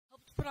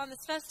put on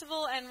this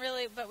festival, and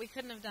really, but we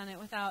couldn't have done it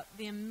without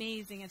the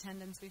amazing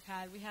attendance we've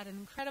had. We had an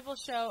incredible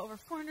show, over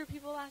 400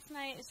 people last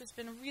night. It's just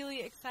been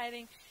really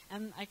exciting,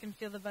 and I can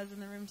feel the buzz in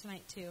the room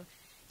tonight, too.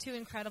 2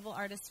 incredible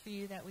artists for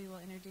you that we will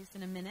introduce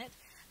in a minute.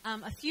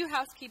 A few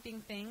housekeeping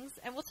things,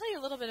 and we'll tell you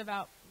a little bit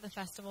about the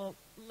festival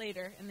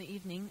later in the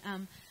evening.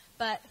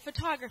 But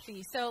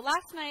photography. So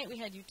last night we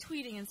had you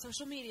tweeting and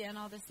social media and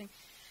all this thing.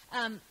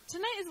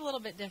 Tonight is a little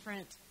bit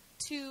different.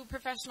 2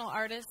 professional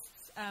artists.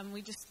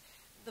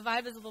 The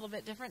vibe is a little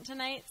bit different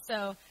tonight.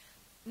 So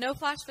no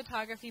flash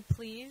photography,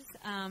 please.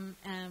 And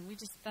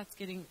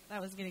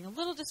that was getting a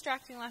little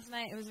distracting last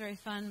night. It was very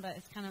fun, but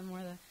it's kind of more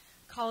the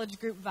college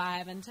group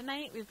vibe. And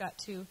tonight we've got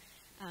 2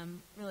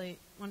 really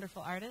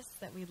wonderful artists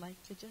that we'd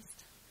like to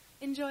just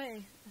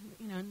enjoy,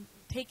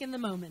 take in the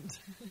moment,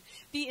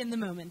 be in the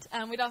moment.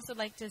 We'd also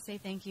like to say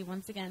thank you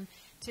once again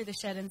to the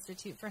Shed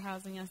Institute for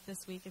housing us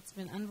this week. It's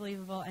been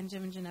unbelievable, and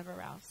Jim and Geneva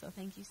Ralph, so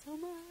thank you so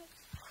much.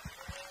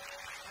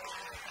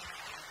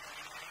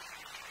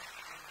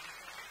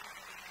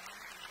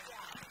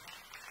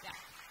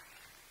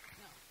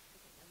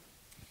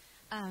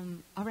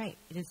 All right,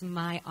 it is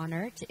my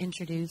honor to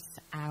introduce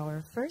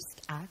our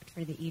first act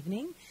for the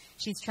evening.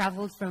 She's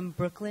traveled from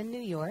Brooklyn,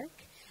 New York,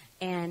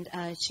 and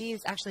she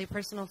is actually a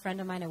personal friend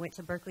of mine. I went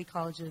to Berklee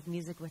College of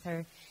Music with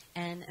her,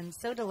 and I'm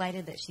so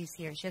delighted that she's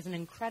here. She has an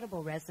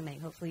incredible resume.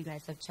 Hopefully you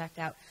guys have checked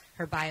out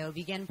her bio.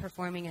 Began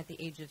performing at the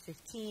age of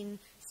 15,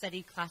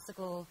 studied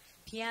classical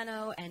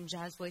piano and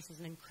jazz voice, as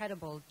an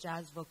incredible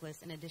jazz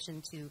vocalist, in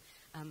addition to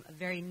a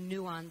very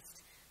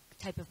nuanced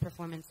type of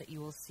performance that you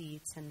will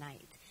see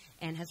tonight,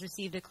 and has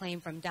received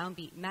acclaim from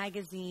Downbeat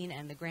Magazine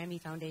and the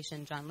Grammy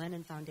Foundation, John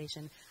Lennon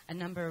Foundation, a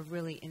number of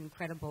really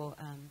incredible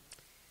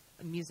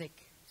music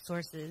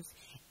sources.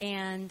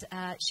 And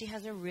she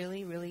has a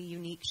really, really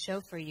unique show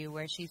for you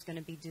where she's going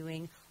to be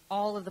doing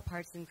all of the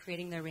parts and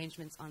creating the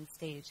arrangements on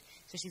stage.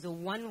 So she's a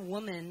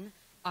one-woman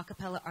a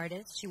cappella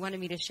artist. She wanted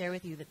me to share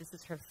with you that this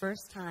is her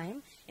first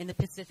time in the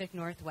Pacific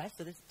Northwest,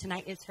 so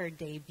tonight is her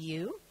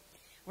debut.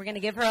 We're going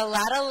to give her a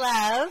lot of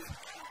love.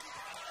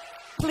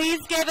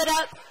 Please give it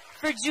up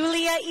for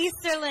Julia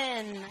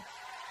Easterlin.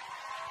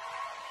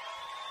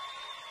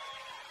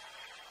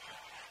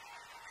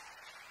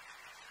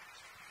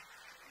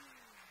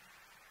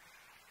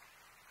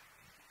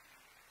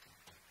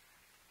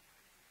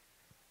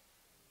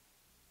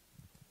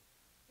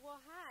 Well,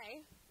 hi.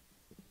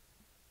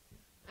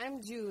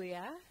 I'm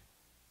Julia.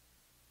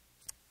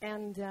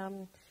 And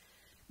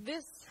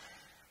this,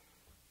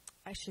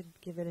 I should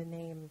give it a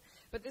name,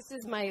 but this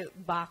is my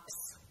box.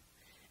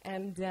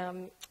 And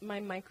my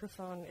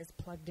microphone is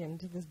plugged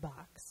into this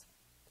box.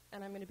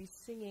 And I'm going to be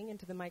singing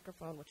into the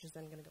microphone, which is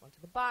then going to go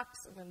into the box.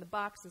 And then the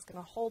box is going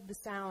to hold the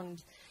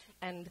sound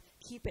and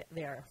keep it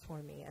there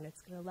for me. And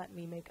it's going to let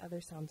me make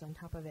other sounds on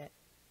top of it,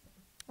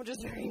 which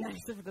is very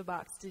nice of the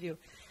box to do.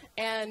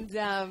 And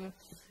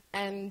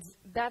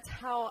that's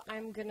how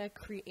I'm going to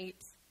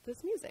create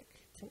this music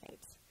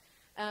tonight.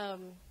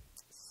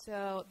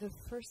 So the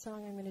first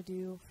song I'm going to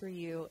do for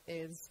you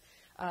is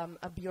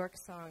a Bjork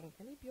song.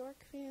 Any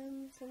Bjork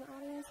fans in the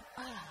audience?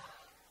 Oh,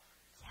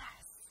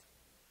 yes.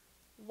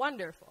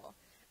 Wonderful.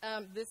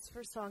 This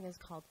first song is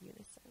called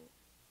Unison.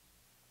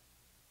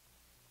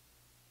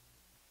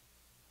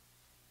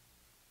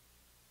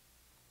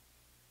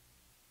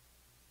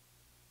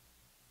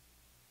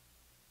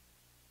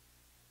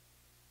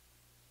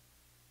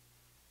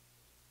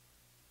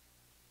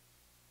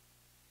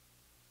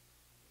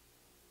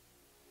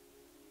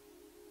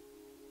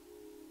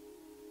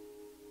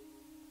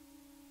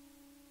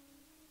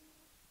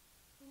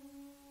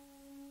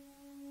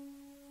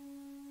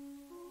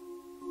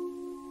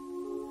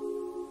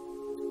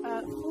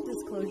 Full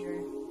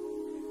disclosure,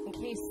 in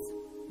case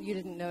you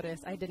didn't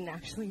notice, I didn't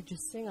actually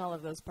just sing all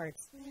of those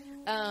parts.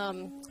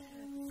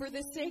 For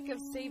the sake of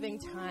saving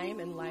time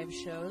in live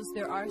shows,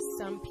 there are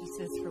some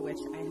pieces for which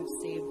I have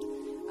saved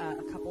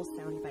a couple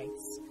sound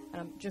bites,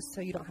 just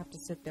so you don't have to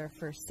sit there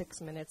for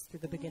 6 minutes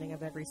through the beginning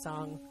of every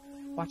song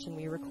watching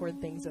me record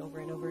things over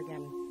and over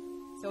again.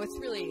 So it's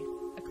really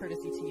a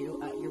courtesy to you.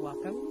 You're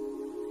welcome.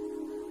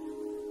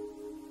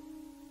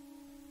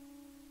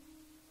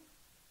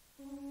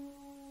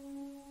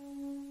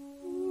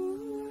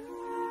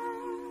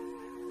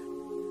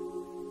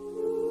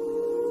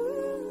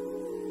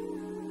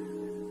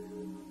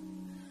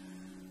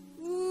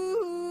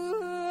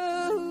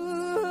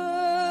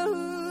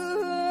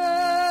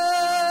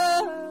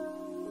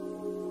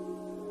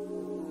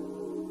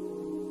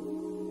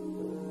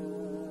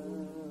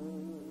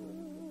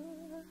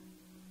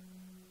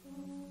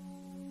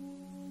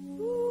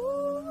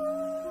 Ooh.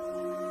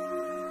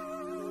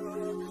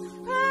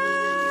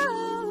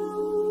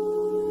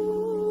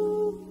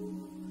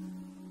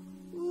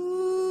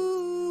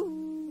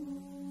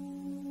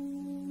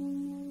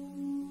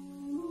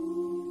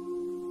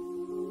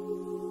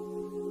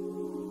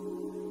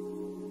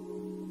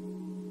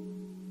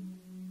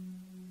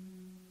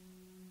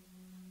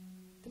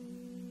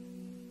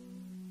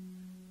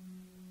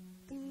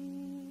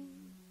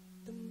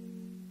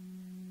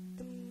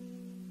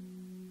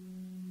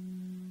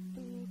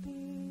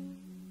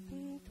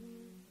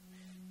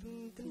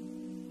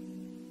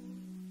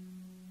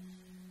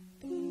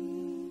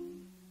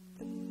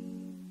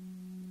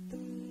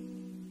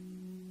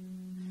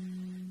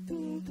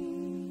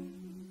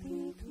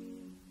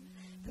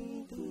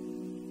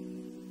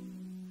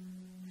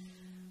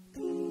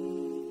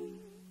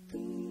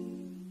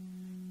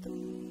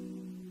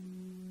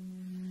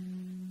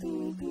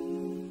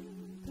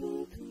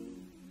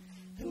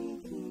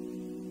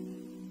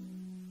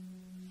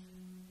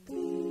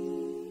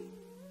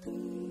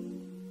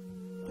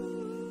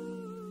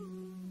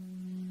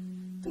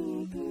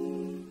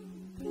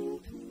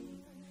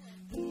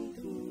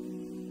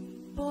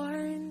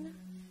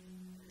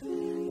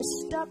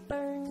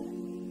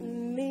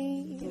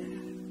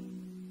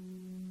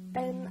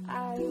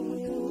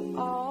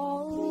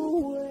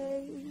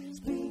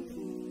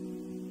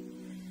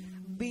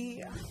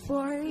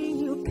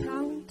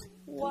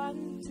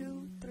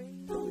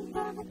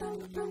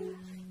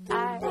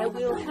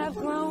 to have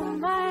grown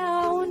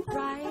my own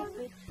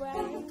private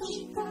branch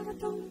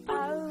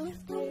of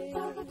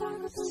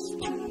this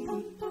tree.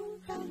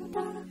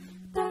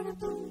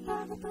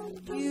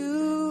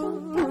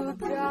 You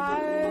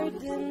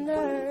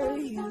gardener,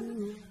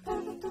 you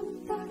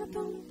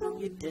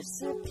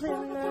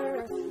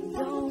discipliner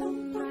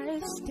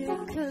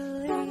domestically.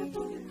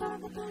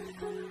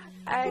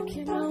 I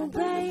can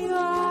obey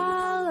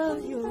all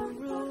of your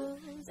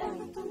rules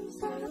and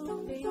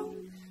still be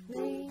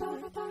me.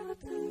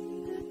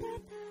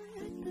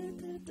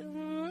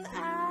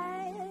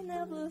 I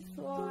never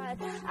thought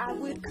I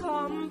would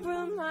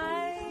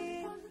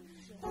compromise.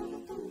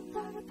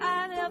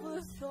 I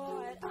never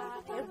thought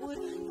I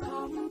would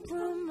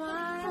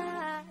compromise.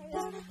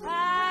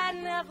 I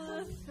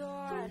never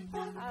thought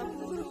I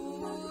would.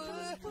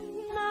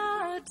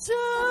 Not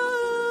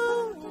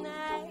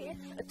tonight,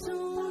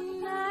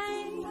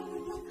 tonight.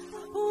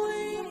 We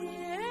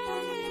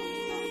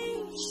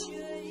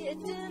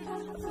shouldn't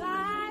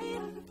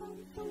fight.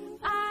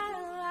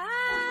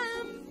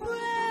 I'll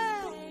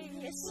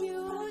embrace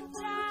you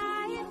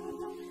tight.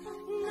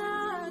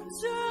 Not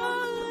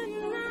tonight.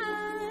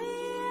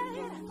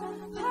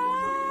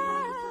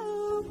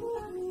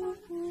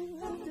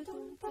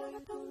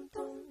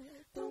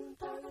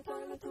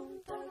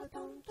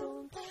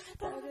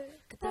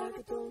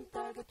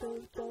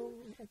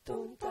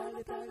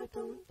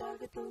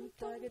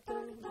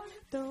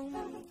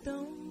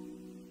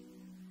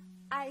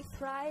 I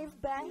thrive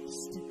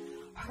best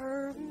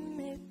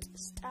hermit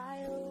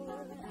style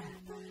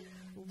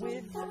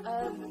with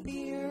a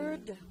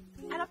beard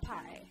and a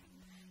pie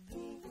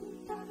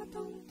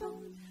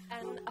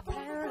and a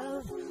pair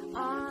of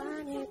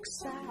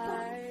onyx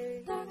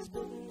eyes.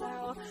 But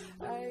now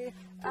I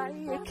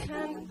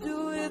can't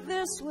do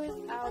this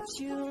without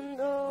you,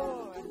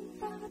 no.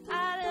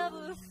 I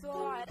never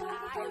thought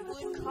I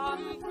would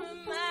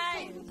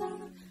compromise.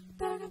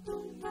 I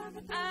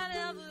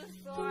never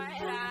thought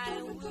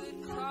I would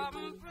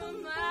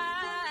compromise.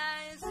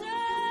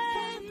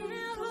 I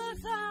never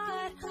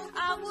thought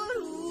I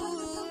would.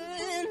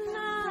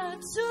 Not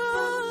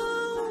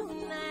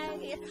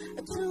tonight,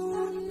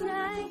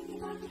 tonight.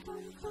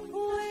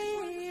 We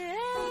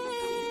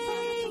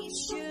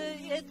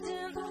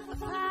shouldn't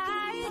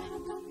fight.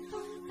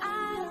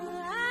 I'll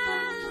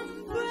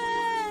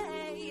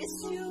embrace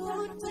you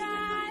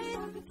tight.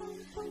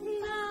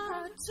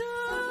 Not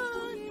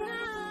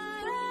tonight.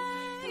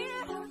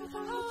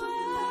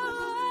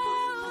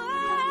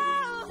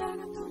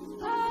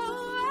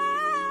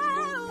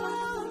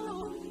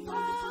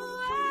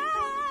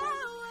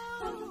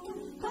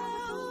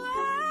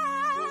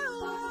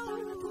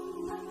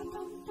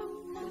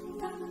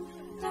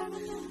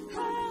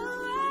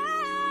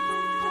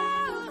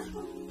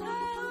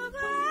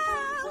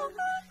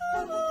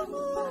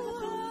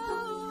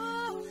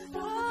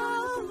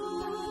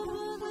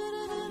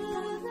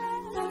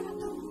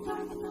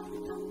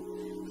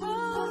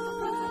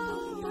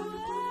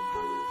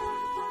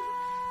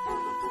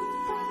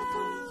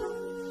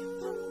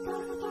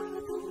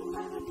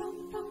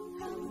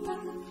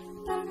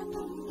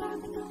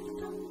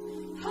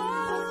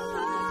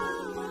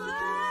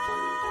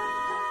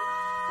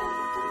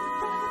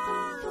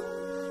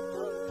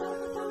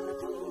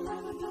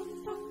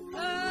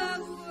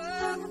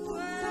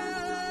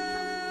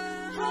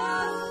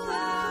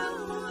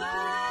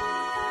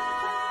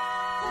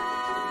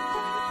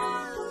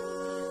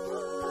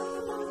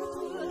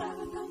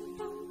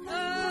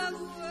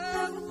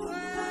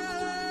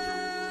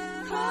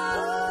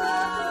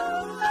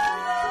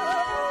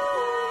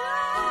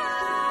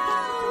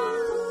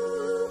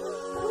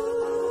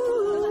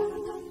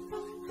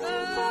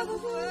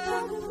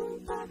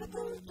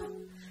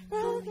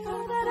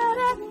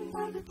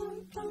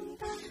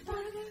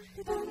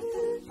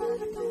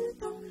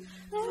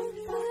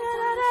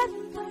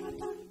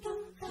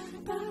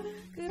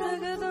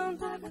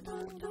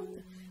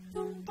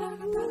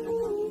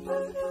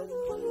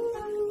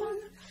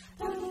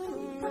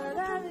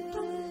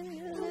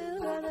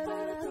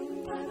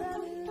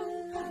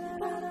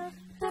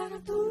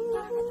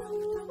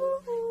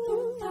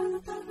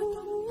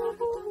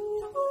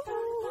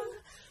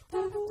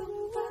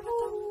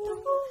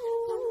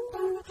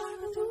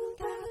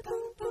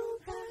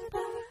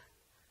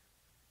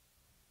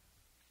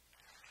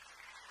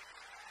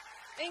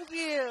 Thank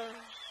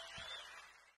you.